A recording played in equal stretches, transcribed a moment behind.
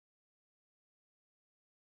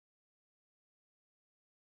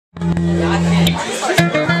Future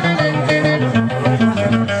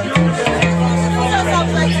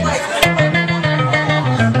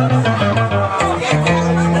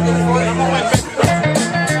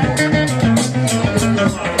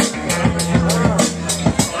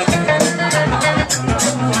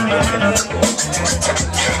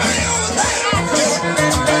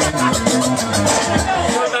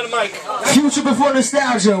before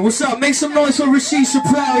nostalgia. What's up? Make some noise for Rasheed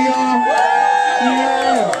Chappell, y'all.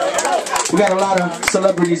 Yeah. We got a lot of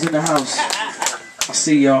celebrities in the house. I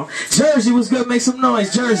see y'all. Jersey, what's good? Make some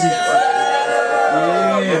noise, Jersey.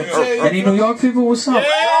 Yeah. Any New York people? What's up? All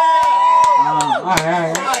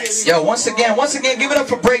right. Yo, once again, give it up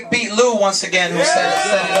for Breakbeat Lou once again, who set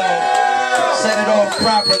it off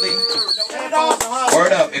properly.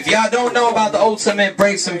 Word up. If y'all don't know about the Ultimate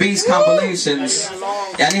Breaks and Beats compilations,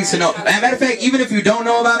 y'all need to know. As a matter of fact, even if you don't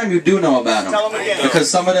know about them, you do know about them. Because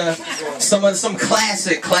some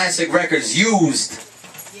classic records used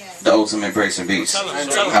the Ultimate Breaks and Beats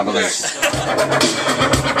compilations.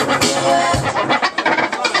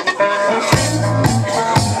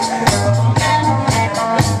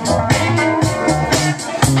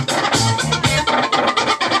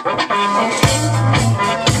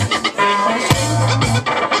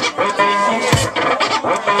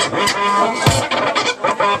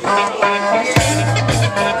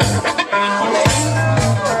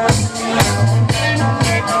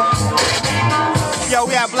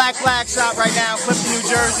 BlackFlag Shoppe right now, Clifton, New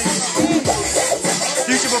Jersey.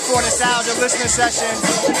 Future before nostalgia listening session.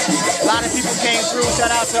 A lot of people came through.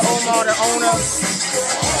 Shout out to Omar, the owner.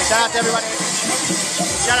 Shout out to everybody.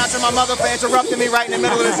 Shout out to my mother for interrupting me right in the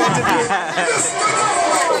middle of this interview.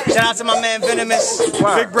 Shout out to my man Venomous,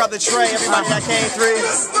 Big Brother Trey, everybody that came through.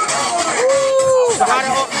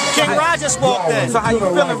 King Rod just walked in. So how you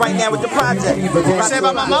feeling right now with the project? You say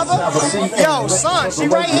about my mother? Yo, son, she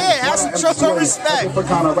right here. Have some trust and respect. Yo,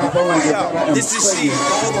 this is she.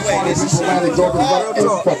 All the way, this is she.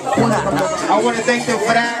 I want to thank them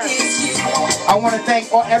for that. I want to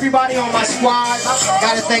thank everybody on my squad.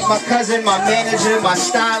 Got to thank my cousin, my manager, my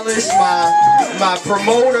stylist, my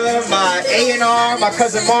promoter, my A&R, my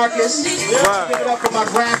cousin Marcus. Give it up for my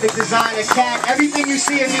graphic designer, Kat. Everything you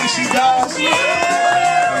see in me, she does.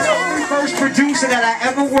 The first producer that I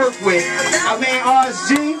ever worked with, my man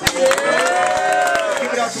RSG.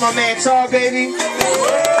 Give it up to my man Tar Baby.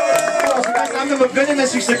 I remember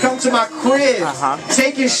Venomous used to come to my crib,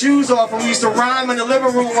 take his shoes off, and we used to rhyme in the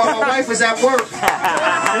living room while my wife was at work.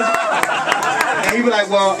 And he'd be like,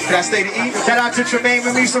 well, can I stay to eat? Shout out to Tremaine,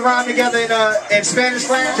 when we used to rhyme together in Spanish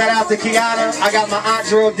land. Shout out to Kiana. I got my Aunt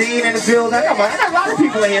Geraldine in the building. I got a lot of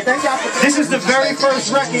people in here. Thank y'all. This is the very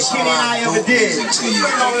first record Kenny and I ever did.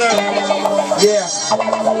 Yeah.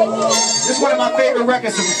 This is one of my favorite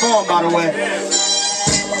records to perform, by the way.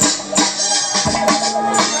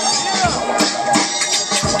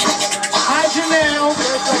 Hi, Janelle.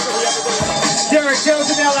 Derek, tell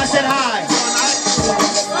Janelle I said hi.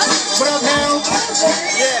 What up, Hal?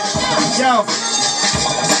 Yeah.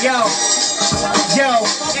 Yo,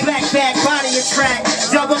 black bag, body of track,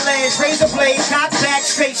 double edge, razor blade, cock back,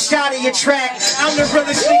 straight shot of your track. I'm the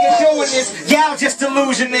realest nigga doing this, y'all just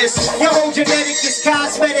illusionists. Your whole genetic is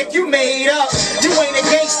cosmetic, you made up. You ain't a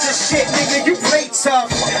gangster shit, nigga, you play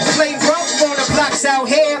tough. Play rough on the blocks out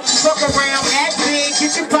here, fuck around, act big,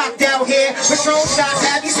 get you popped out here. Patron shots,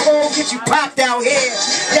 have you small, get you popped out here.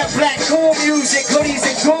 That black cool music, hoodies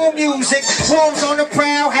and cool music. Wolves on the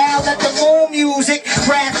prowl, howl at the moon music.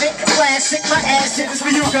 Graphic, classic, my ass shit is for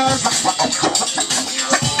you guys.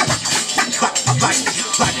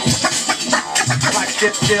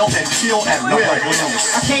 Chill and will.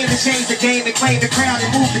 I came to change the game and claim the crown and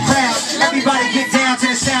move the crowd. Everybody get down to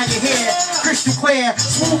the sound you hear. Crystal clear,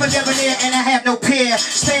 smooth and debonair, and I have no peer.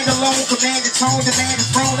 Stand alone, command the tone, demand the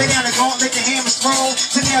throne. Lay down the gauntlet, the hammer's thrown.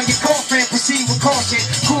 To nail your girlfriend, proceed with caution.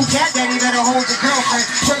 Cool cat daddy, better hold your girlfriend.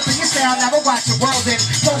 Work for your style, never watch the world in.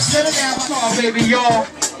 Don't settle down, come on baby, y'all.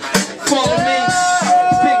 Follow me,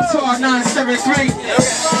 Big Tar 973.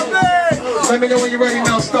 Let me know when you're ready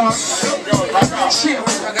now, start. Chill,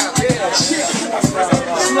 it's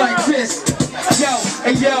like this. Yo,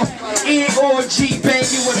 hey yo, E or G,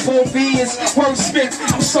 banging with 4 B's. Wordsmith,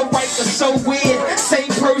 I'm so right but so weird. Same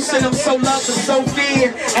person, I'm so loved but so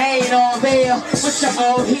feared. I ain't all there, but you're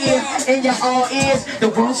all here, and you're all ears. The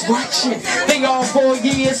world's watching, they all 4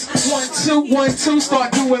 years. 1, 2, 1, 2,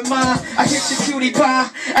 start doing mine. I hit your cutie pie,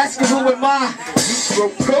 asking who am I? You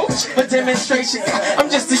coach, a demonstration. I'm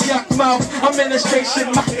just a yuck mouth, I'm illustration.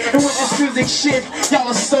 And with this music shit, y'all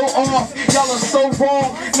are so off, y'all are so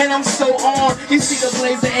wrong. Man, I'm so on. You see the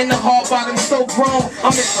blazing in the hard bottom, so grown.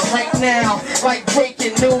 I'm Mr. Right Now, like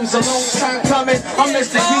breaking news. A long time coming, I'm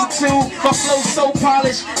Mr. YouTube. My flow so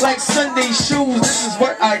polished, like Sunday shoes. This is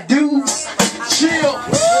what I do. Chill.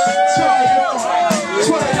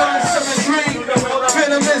 2173.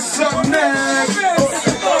 Venomous up next.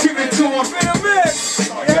 Give it to him.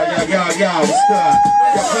 Yo, what's good?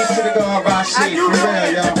 Yo, peace to the God, Rasheed, for real,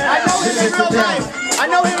 yo. I know him in real life. I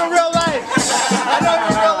know him in real life.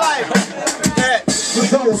 For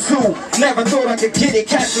those who never thought I could get it,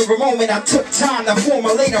 capture a moment. I took time to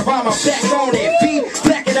formulate a rhyme. I'm back on it, be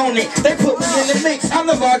black it on it. They put me in the mix. I'm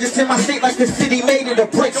the largest in my state, like the city made it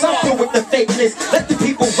of bricks. I'm through with the fakeness. Let the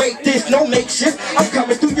people rate this, no makeshift. I'm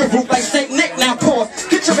coming through your roof like Saint Nick. Now pause,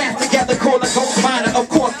 get your ass together, call a ghost miner. Of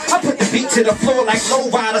course, I put the beat to the floor like low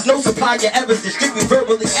riders. No supplier ever distribute me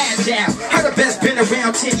verbally agile. How the best been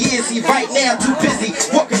around 10 years. See, right now too busy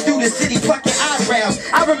walking through the city plucking eyebrows.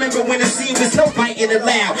 I remember when the scene was no biting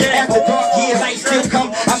allowed. After dark, yeah, light still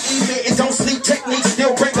come. I'm eating, don't sleep techniques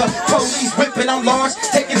still bring a police whipping. I'm large,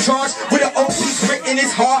 taking charge with an OP written.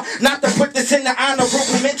 It's hard not to put this in the honorable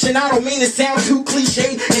mention. I don't mean to sound too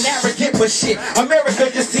cliche and arrogant, but shit,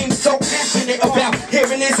 America just seems so passionate about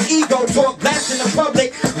hearing this ego talk blast in the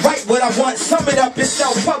public. Write what I want, sum it up and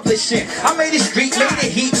self-publishing. I made it street, made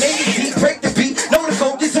it heat, made it deep, break the beat. Know the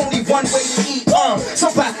code, there's only one way to eat.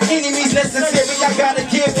 So by any means necessary, I gotta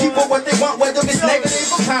give people what they want, whether it's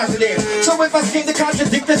negative or positive. So if I seem to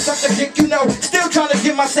contradict the subject, you know, still trying to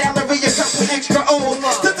give my salary a couple extra O's.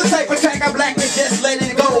 Took the type of track I black and just let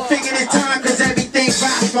it go. Figured it's time, cause everything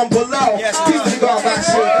rises from below. Peace to the God, my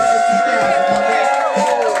shit.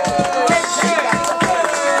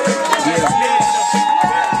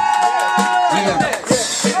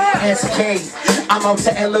 SK. I'm out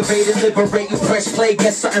to elevate and liberate you. Press play,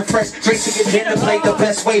 get something fresh, straight to your dinner plate. The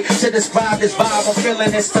best way to describe this vibe I'm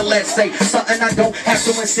feeling is to, let's say, something I don't have to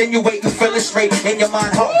insinuate. You feel it straight in your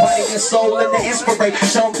mind, heart, body, and soul. And the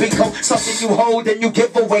inspiration become something you hold and you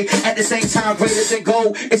give away. At the same time, greater than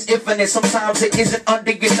gold, it's infinite. Sometimes it isn't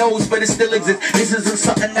under your nose, but it still exists. This isn't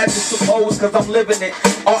something that you suppose, cause I'm living it.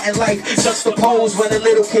 Art and life just a pose. When a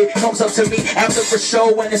little kid comes up to me after a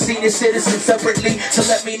show and a senior citizen separately to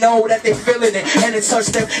let me know that they're feeling it. And it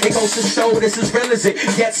touched them, it goes to show this is real as it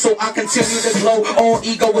gets. So I continue to glow, all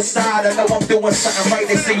ego aside. I know I'm doing something right.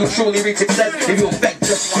 They say you truly reach success if you affect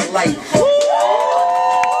just one life.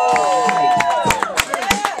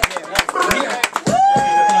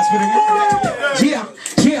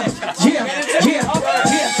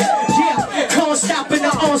 Can't stop in the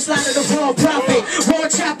onslaught of the wrong prophet. Raw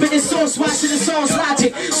chopping the sauce, watching the song's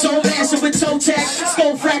logic. So massive with toe tag,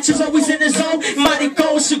 skull fractures always in the zone. Mighty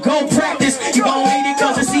goals should go practice. You gon' hate it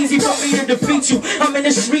cause it's easy for me to defeat you. I'm in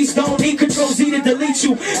the streets, don't need Control-Z to delete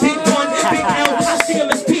you. Big one, big L, I see them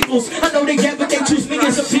as peoples. I know they get, but they choose me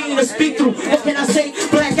as a being to speak through. What can I say?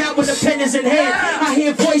 Black out with the pen is in hand. I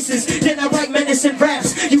hear voices, then I write menacing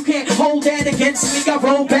raps. You can't hold that against me. I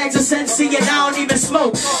roll bags of Sensi and I don't even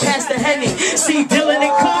smoke. Pass the Henny. See Dylan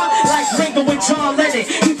and Carr like Ringo and John Lennon.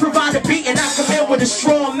 He provide a beat and I come in with a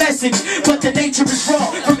strong message. But the nature is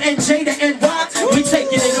raw. From NJ to NY, we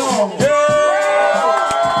taking it all.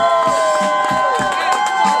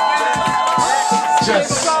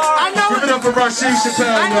 Just give it up for Rasheed Chappell,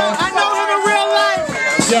 y'all. I know him in real life.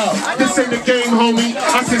 Yo, this ain't a game, homie.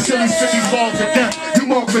 I said silly balls to death. You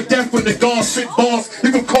mark for death when the guards spit balls.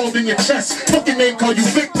 You can call in your chest. Fucking name call you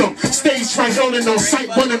victim. Stage fright rolling on sight,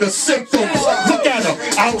 one of the symptoms. Look at him,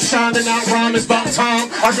 outshining, out rhyme, it's about time.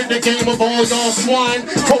 I rid the game of all y'all swine.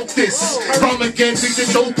 Quote this, rhyme again, think the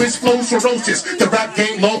dopest, flows ferocious. The rap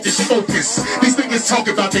game lost its focus. These niggas talk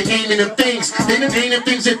about they aiming them things. They didn't aim them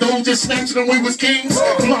things that those just snatching them we was kings.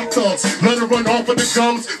 Block thugs, let her run off of the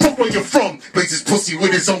gums. Fuck where you're from, blaze his pussy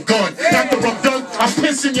with his own gun. After I'm done, I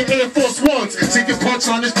piss in your Air Force Ones. Take your punch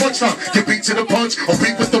on this punchline. You beat to the punch, or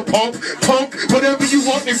beat with the pump. Pump, whatever you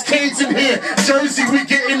want, there's K's in here. Jersey, we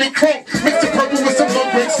getting it crunk. Mix the purple with some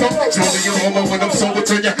love, break some. Jolly your homo when I'm sober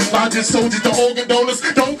to ya. Largest soldiers, the organ donors.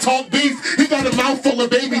 Don't talk beef. He got a mouthful of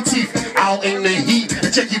baby teeth. I'll aim the heat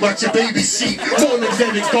and check you out your baby seat. More than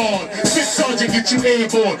dead and gone. Fit sergeant, get you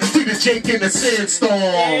airborne. Free the Jake in the sandstorm.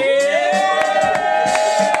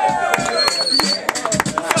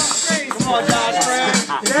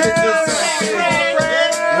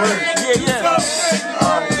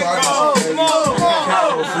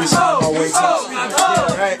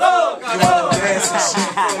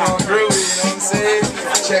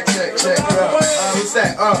 Check, check, check. What's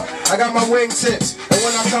that? I got my wingtips, and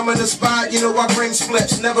when I come in the spot, you know I bring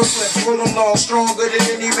splits, never flips, roll them long, stronger than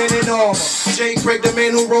any man in armor. Jay Craig, the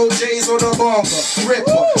man who rolled J's on the bunker,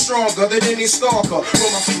 ripper, stronger than any stalker.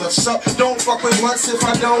 Roll my flips up, don't fuck with once if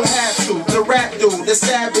I don't have to. The rap dude, the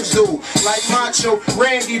savage dude, like Macho,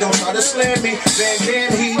 Randy, don't try to slam me. Van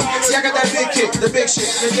Damme Heat, see I got that big kick, the big shit.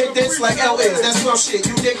 You dig this like L is, that's real shit.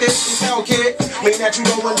 You dig this, it's hell kid. Mean that you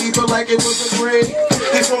going deeper like it was a grade.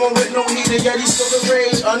 He's someone with no heat and yet he's still a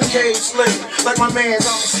rage. Uncaged slave, like my man's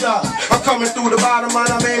on the stop. I'm coming through the bottom and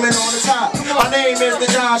I'm aiming on the top. My name is the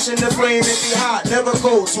Josh and the flame it be hot. Never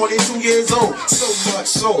cold, 22 years old, so much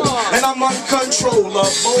so. And I'm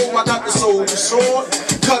uncontrollable. I got the soul to sword,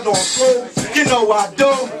 cut on through. You know I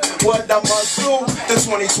do what I must do. The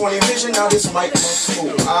 2020 vision, now this mic must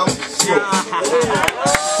move. I'm through.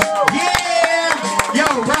 Yeah! Yo,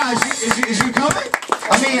 Raj, is you coming?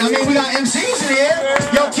 I mean, we got MCs in here.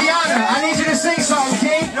 Yo, Kiana, I need you to sing something,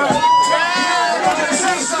 King. I need you to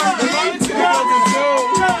sing something, King.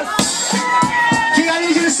 King, I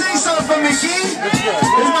need you to sing something for me, King. This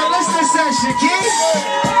is my listening session, King.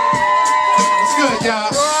 What's good,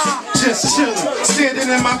 y'all? Just chillin', standing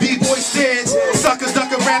in my b-boy stance. Suckers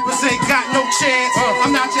duckin' rappers ain't got no chance. I'm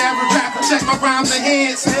not your average rapper, check my rhymes and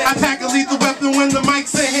hands. I pack a lethal weapon when the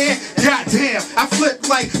mic's in hand. Goddamn, I flip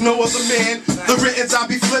like no other man. The writtens I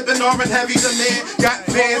be flipping are in heavy demand. Got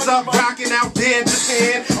fans up rocking out there in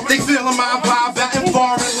Japan. They feelin' my vibe out in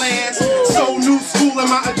foreign lands. So new school in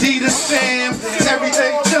my Adidas fam.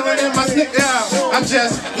 Everything chillin' in my sneakers. I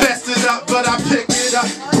just messed it up, but I picked it up.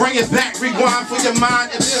 Bring it back, rewind for your mind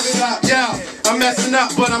and fill it up. Yeah, I'm messing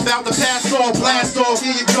up, but I'm about to pass off, blast off.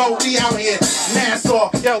 Here you go, we out here, Nassau.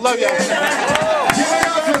 Yo, love y'all. Give it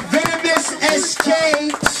up for Venomous SK,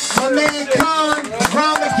 my man K.O.N,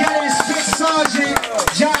 Ramageddon, Spit Sergeant,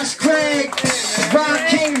 Josh Craig, Rob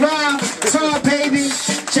King Rob, Tar Baby.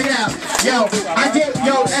 Check it out. Yo,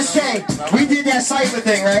 SK, we did that cypher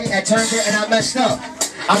thing, right? At Turnbull, and I messed up.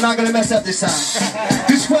 I'm not gonna mess up this time.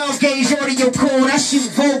 The 12 gauge audio cord, I shoot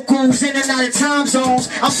vocals in and out of time zones.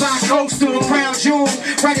 I'm by coast through the crown jewel.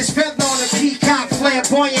 Right as feather on a peacock,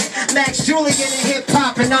 flamboyant. Max Julian and hip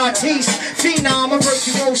hop and artiste. Phenom, a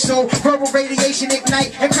virtuoso. Verbal radiation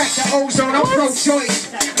ignite and crack the ozone. I'm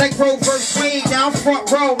pro-choice, like Roe vs. Wade. Now I'm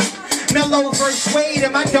front row. Mellow verse Wade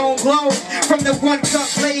and my dome glow. From the one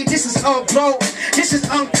cut blade, this is a blow. This is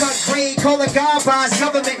uncut grade. Call a god by his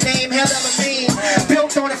government name. Hell ever mean.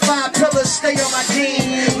 Built on the 5 pillars, stay on my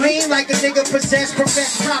team. Lean like a nigga possessed,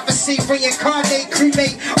 profess prophecy. Reincarnate,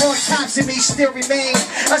 cremate, autopsy me still remain.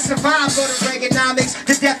 A survivor of Reaganomics,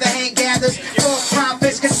 the death of hand gathers. False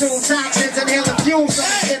prophets, consume toxins, and inhale the fumes of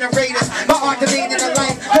the generators. My art demeaning a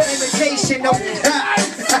life, no imitation, no.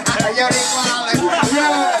 Yo, they wildin'.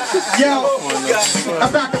 Yo,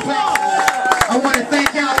 about to play. I want to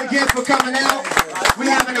thank y'all again for coming out. We're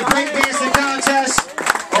having a break dancing contest.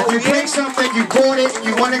 If you break something, you bought it,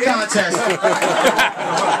 you won the contest.